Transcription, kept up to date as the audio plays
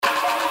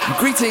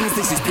Greetings,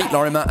 this is Pete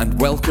Lorimer and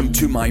welcome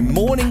to my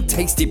morning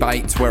tasty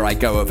bites where I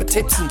go over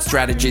tips and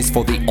strategies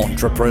for the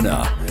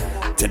entrepreneur.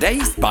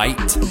 Today's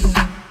bite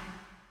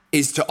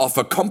is to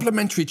offer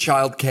complimentary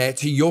childcare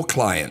to your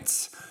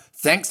clients.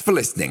 Thanks for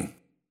listening.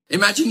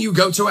 Imagine you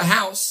go to a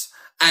house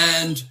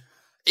and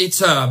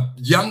it's a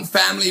young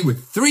family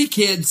with 3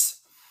 kids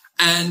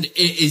and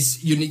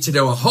you need to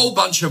do a whole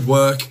bunch of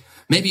work.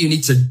 Maybe you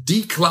need to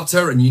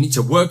declutter and you need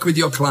to work with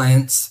your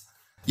clients.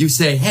 You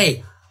say,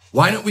 hey,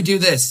 why don't we do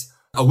this?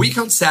 A week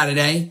on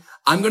Saturday,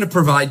 I'm going to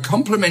provide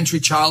complimentary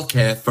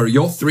childcare for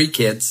your 3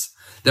 kids.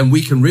 Then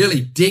we can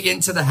really dig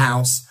into the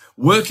house,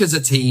 work as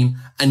a team,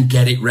 and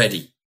get it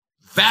ready.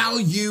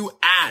 Value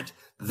add.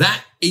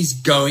 That is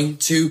going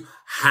to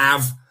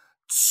have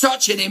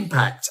such an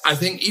impact. I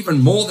think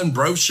even more than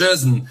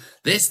brochures and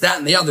this, that,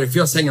 and the other. If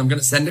you're saying I'm going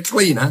to send a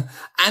cleaner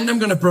and I'm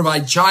going to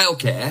provide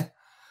childcare,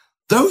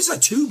 those are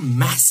 2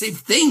 massive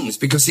things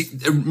because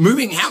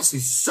moving house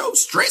is so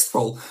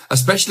stressful,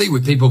 especially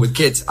with people with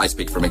kids. I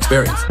speak from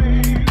experience.